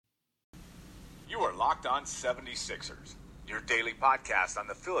You are Locked On 76ers, your daily podcast on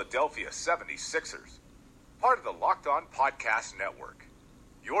the Philadelphia 76ers. Part of the Locked On Podcast Network,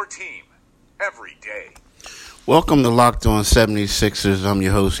 your team every day. Welcome to Locked On 76ers. I'm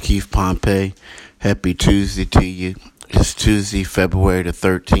your host, Keith Pompey. Happy Tuesday to you. It's Tuesday, February the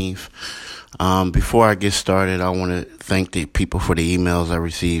 13th. Before I get started, I want to thank the people for the emails I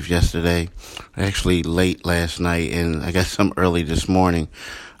received yesterday. Actually, late last night, and I got some early this morning.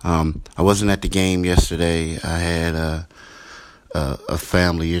 I wasn't at the game yesterday. I had a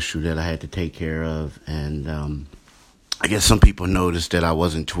family issue that I had to take care of, and I guess some people noticed that I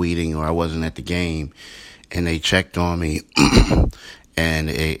wasn't tweeting or I wasn't at the game, and they checked on me, and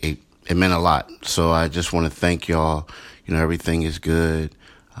it meant a lot. So I just want to thank y'all. You know, everything is good.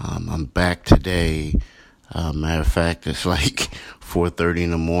 I'm back today. Matter of fact, it's like 4:30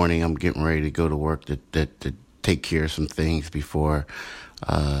 in the morning. I'm getting ready to go to work to take care of some things before,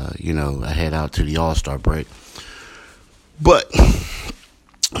 I head out to the All-Star break. But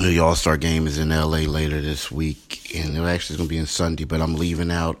the All-Star game is in L.A. later this week, and it actually is going to be on Sunday, but I'm leaving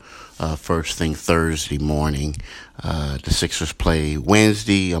out first thing Thursday morning. The Sixers play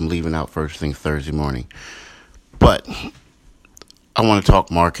Wednesday. I'm leaving out first thing Thursday morning. But I want to talk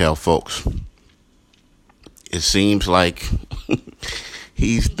Markelle Fultz. It seems like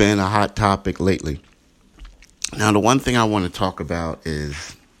he's been a hot topic lately. Now, the one thing I want to talk about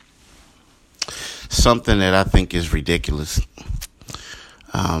is something that I think is ridiculous.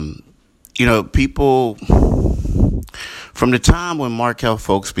 People, from the time when Markelle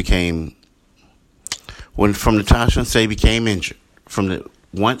Fultz became injured,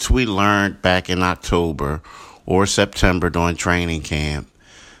 once we learned back in October or September during training camp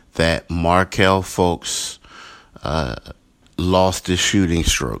that Markelle Fultz lost his shooting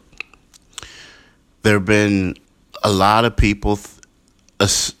stroke, there have been a lot of people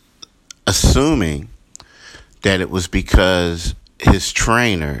assuming that it was because his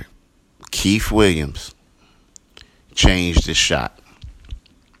trainer, Keith Williams, changed his shot.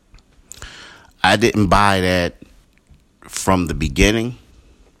 I didn't buy that from the beginning,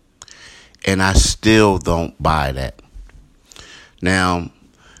 and I still don't buy that. Now,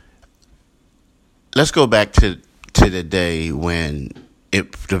 let's go back to the day when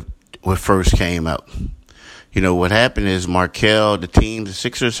it first came up. You know, what happened is the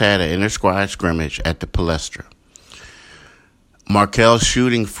Sixers had an inter-squad scrimmage at the Palestra. Markelle's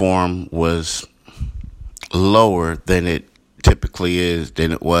shooting form was lower than it typically is,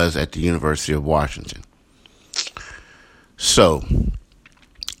 than it was at the University of Washington. So,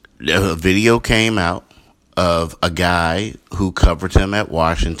 a video came out of a guy who covered him at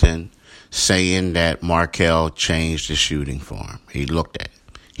Washington saying that Markelle changed his shooting form. He looked at it.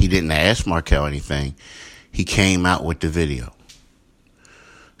 He didn't ask Markelle anything. He came out with the video.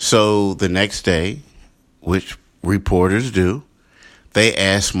 So the next day, which reporters do, they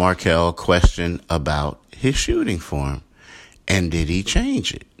asked Markelle a question about his shooting form. And did he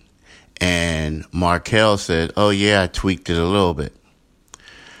change it? And Markelle said, oh, yeah, I tweaked it a little bit.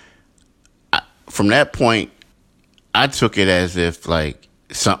 From that point, I took it as if, like,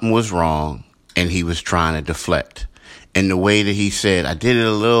 something was wrong and he was trying to deflect. And the way that he said, I did it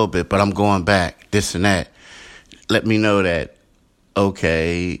a little bit, but I'm going back, this and that, let me know that,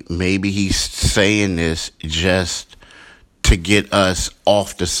 okay, maybe he's saying this just to get us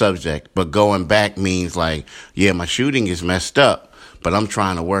off the subject. But going back means like, yeah, my shooting is messed up, but I'm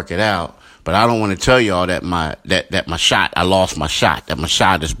trying to work it out. But I don't want to tell y'all that I lost my shot, that my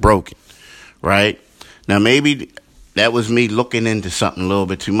shot is broken, right? Now, maybe that was me looking into something a little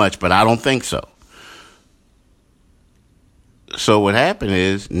bit too much, but I don't think so. So what happened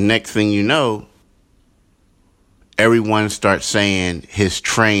is, next thing you know, everyone starts saying his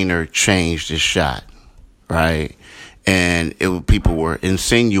trainer changed his shot, right? And people were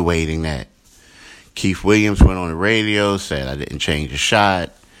insinuating that. Keith Williams went on the radio, said I didn't change the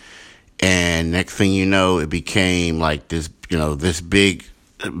shot. And next thing you know, it became like this big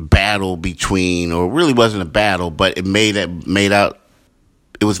battle between, or it really wasn't a battle, but it was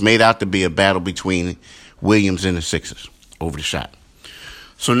made out to be a battle between Williams and the Sixers over the shot.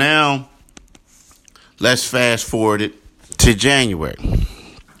 So now, let's fast forward it to January,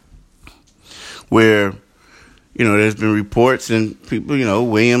 where, there's been reports and people,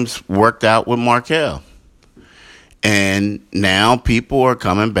 Williams worked out with Markelle. And now people are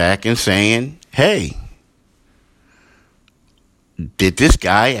coming back and saying, hey, did this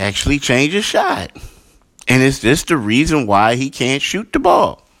guy actually change his shot? And is this the reason why he can't shoot the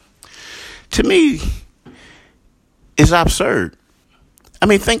ball? To me, it's absurd. I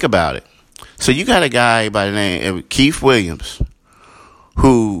mean, think about it. So you got a guy by the name of Keith Williams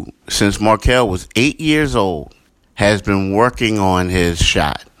who since Markelle was 8 years old, has been working on his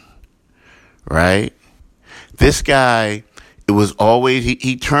shot, right? This guy, it was always,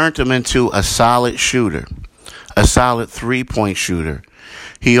 he turned him into a solid shooter, a solid 3-point shooter.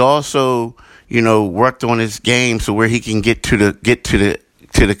 He also, worked on his game so where he can get to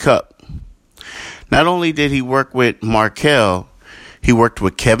the cup. Not only did he work with Markelle, he worked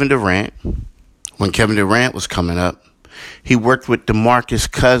with Kevin Durant when Kevin Durant was coming up. He worked with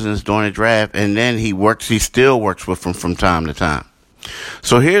DeMarcus Cousins during the draft, and then he still works with him from time to time.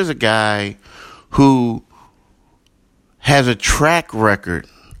 So here's a guy who has a track record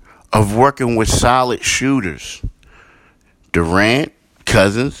of working with solid shooters. Durant,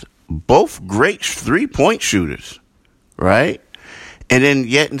 Cousins, both great 3-point shooters, right? And then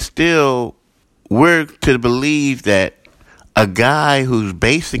yet and still, we're to believe that a guy who's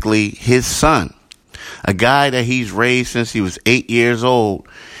basically his son, a guy that he's raised since he was 8 years old,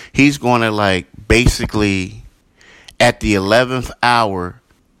 he's going to basically at the 11th hour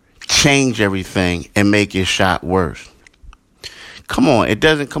change everything and make his shot worse. Come on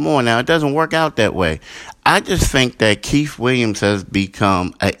now. It doesn't work out that way. I just think that Keith Williams has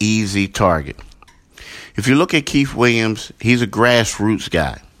become an easy target. If you look at Keith Williams, he's a grassroots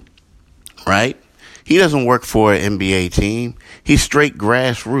guy, right? He doesn't work for an NBA team. He's straight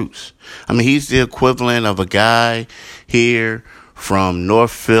grassroots. I mean, he's the equivalent of a guy here from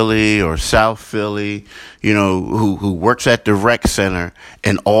North Philly or South Philly, who works at the rec center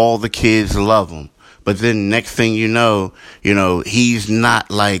and all the kids love him. But then next thing you know, he's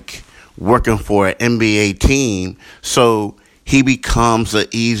not working for an NBA team. So he becomes an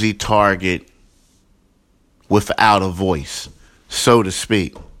easy target without a voice, so to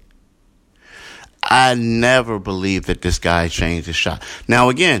speak. I never believed that this guy changed his shot. Now,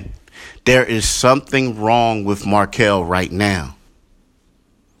 again, there is something wrong with Markelle right now.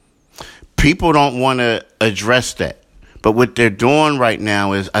 People don't want to address that. But what they're doing right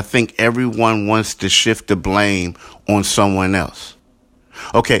now is I think everyone wants to shift the blame on someone else.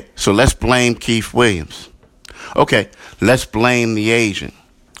 Okay, so let's blame Keith Williams. Okay, let's blame the agent.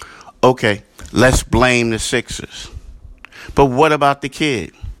 Okay, let's blame the Sixers. But what about the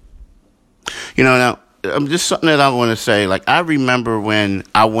kid? Now, just something that I want to say. I remember when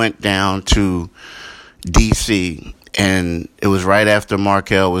I went down to D.C., and it was right after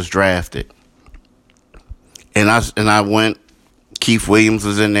Markelle was drafted. And I went, Keith Williams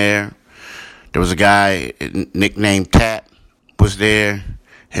was in there. There was a guy nicknamed Tap was there,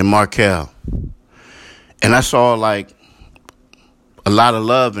 and Markelle. And I saw a lot of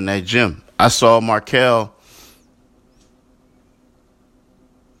love in that gym. I saw Markelle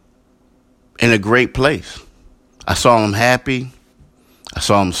in a great place. I saw him happy. I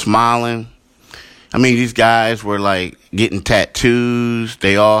saw him smiling. I mean, these guys were getting tattoos.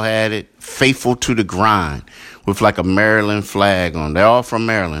 They all had it. Faithful to the grind with a Maryland flag on. They're all from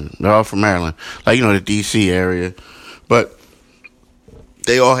Maryland. The D.C. area. But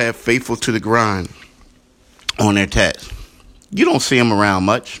they all have faithful to the grind on their tats. You don't see them around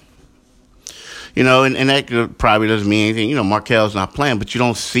much. And that probably doesn't mean anything. Markelle's not playing, but you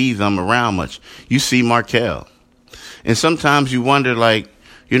don't see them around much. You see Markelle. And sometimes you wonder,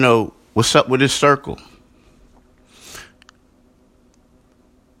 what's up with his circle?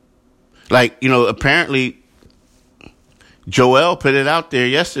 Apparently, Joel put it out there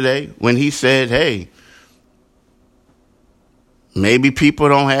yesterday when he said, hey, maybe people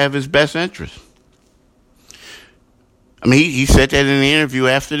don't have his best interest. I mean, he said that in the interview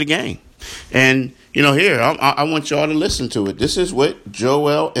after the game. And, here, I want y'all to listen to it. This is what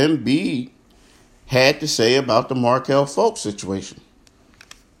Joel Embiid had to say about the Markelle Fultz situation.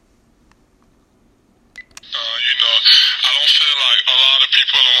 I don't feel like a lot of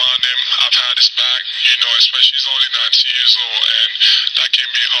people around him have had his back, especially he's only 19 years old, and that can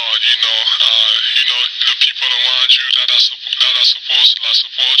be hard, the people around you that are supposed to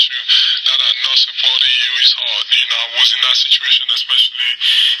support you, that are not supporting you is hard. I was in that situation, especially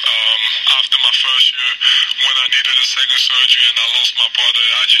after my first year when I needed a second surgery and I lost my brother.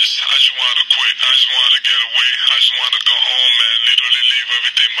 I just wanted to quit. I just wanted to get away. I just wanted to go home and literally leave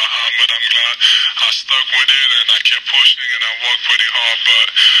everything behind. But I'm glad I stuck with it and I kept pushing and I worked pretty hard. But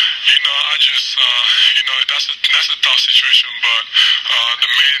I just that's a tough situation. But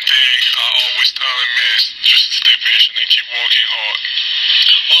the main thing I always tell him is just stay patient and keep working hard.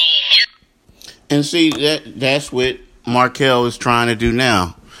 And see, that's what Markelle is trying to do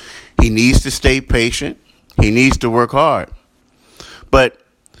now. He needs to stay patient. He needs to work hard. But,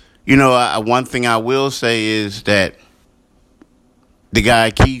 one thing I will say is that the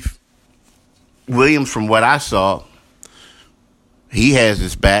guy, Keith Williams, from what I saw, he has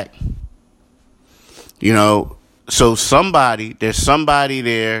his back. You know, so there's somebody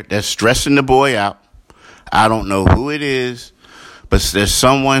there that's stressing the boy out. I don't know who it is, but there's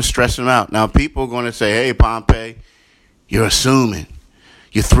someone stressing him out. Now, people are going to say, hey, Pompey, you're assuming.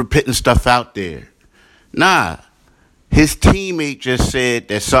 You're putting stuff out there. Nah, his teammate just said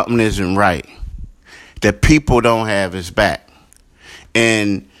that something isn't right, that people don't have his back.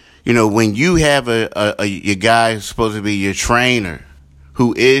 And, you know, when you have your guy who's supposed to be your trainer,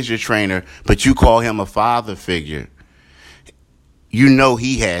 who is your trainer, but you call him a father figure, you know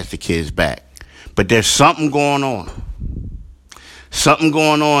he has the kid's back. But there's something going on. Something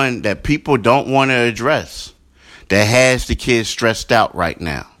going on that people don't want to address that has the kids stressed out right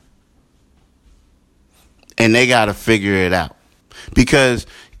now. And they got to figure it out. Because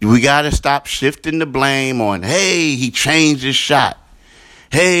we got to stop shifting the blame on, hey, he changed his shot.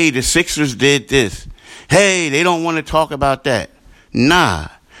 Hey, the Sixers did this. Hey, they don't want to talk about that. Nah,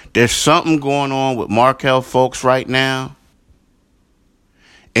 there's something going on with Markelle Fultz right now,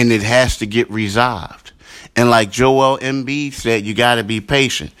 and it has to get resolved. And like Joel Embiid said, you got to be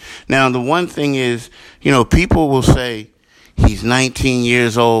patient. Now, the one thing is, you know, people will say, he's 19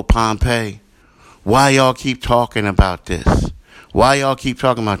 years old, Pompey. Why y'all keep talking about this? Why y'all keep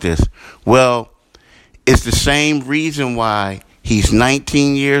talking about this? Well, it's the same reason why he's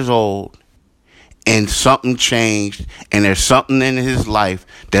 19 years old and something changed and there's something in his life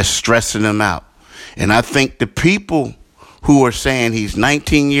that's stressing him out. And I think the people who are saying he's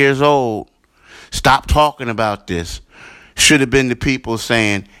 19 years old, stop talking about this, should have been the people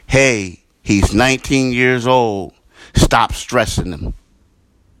saying, hey, he's 19 years old, stop stressing him.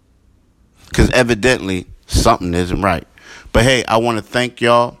 Because evidently something isn't right. But hey, I want to thank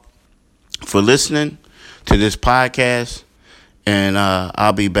y'all for listening to this podcast, and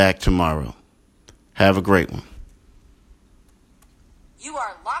I'll be back tomorrow. Have a great one. You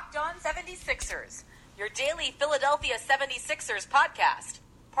are Locked On 76ers, your daily Philadelphia 76ers podcast,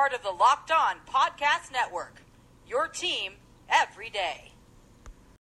 part of the Locked On Podcast Network, your team every day.